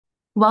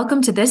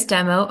Welcome to this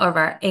demo of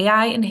our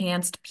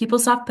AI-enhanced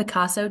PeopleSoft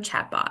PICASO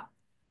chatbot.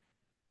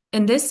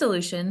 In this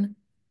solution,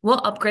 we'll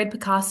upgrade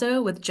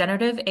PICASO with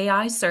generative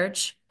AI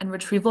search and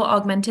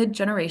retrieval-augmented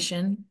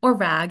generation, or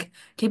RAG,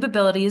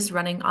 capabilities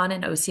running on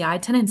an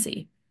OCI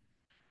tenancy.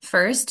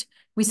 First,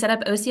 we set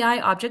up OCI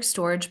object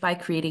storage by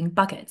creating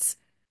buckets.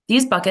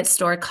 These buckets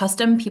store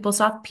custom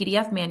PeopleSoft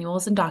PDF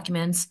manuals and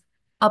documents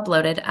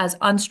uploaded as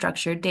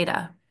unstructured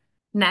data.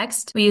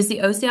 Next, we use the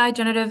OCI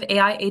Generative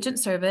AI Agent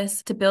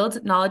service to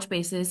build knowledge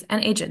bases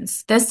and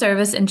agents. This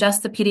service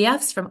ingests the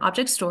PDFs from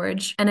object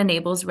storage and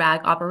enables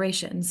RAG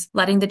operations,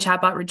 letting the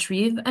chatbot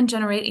retrieve and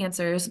generate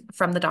answers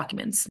from the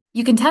documents.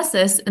 You can test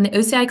this in the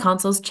OCI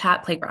console's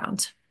chat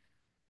playground.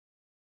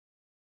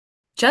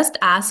 Just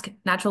ask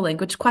natural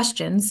language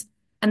questions,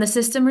 and the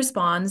system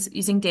responds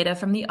using data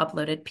from the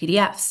uploaded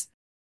PDFs.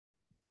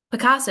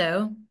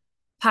 PICASO,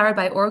 powered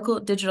by Oracle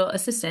Digital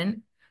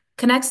Assistant,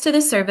 connects to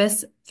this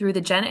service through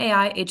the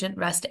GenAI Agent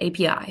REST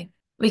API.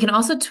 We can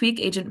also tweak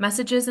agent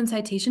messages and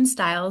citation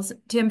styles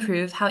to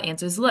improve how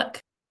answers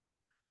look.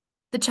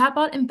 The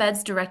chatbot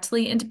embeds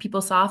directly into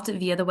PeopleSoft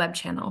via the web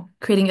channel,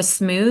 creating a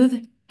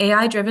smooth,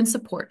 AI-driven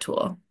support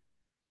tool.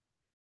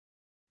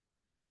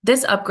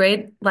 This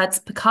upgrade lets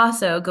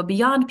PICASO go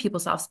beyond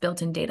PeopleSoft's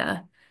built-in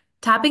data,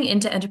 tapping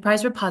into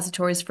enterprise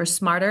repositories for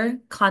smarter,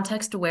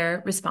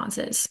 context-aware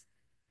responses.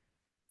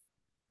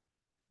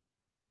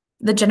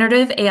 The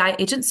Generative AI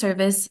Agent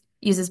service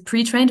uses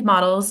pre-trained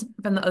models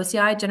from the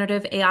OCI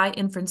Generative AI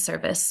Inference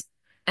Service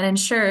and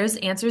ensures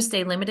answers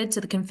stay limited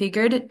to the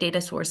configured data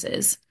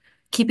sources,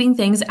 keeping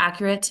things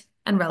accurate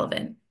and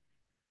relevant.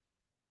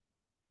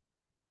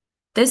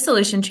 This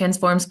solution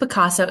transforms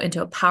PICASO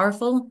into a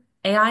powerful,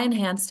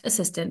 AI-enhanced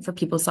assistant for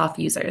PeopleSoft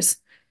users.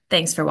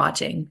 Thanks for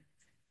watching.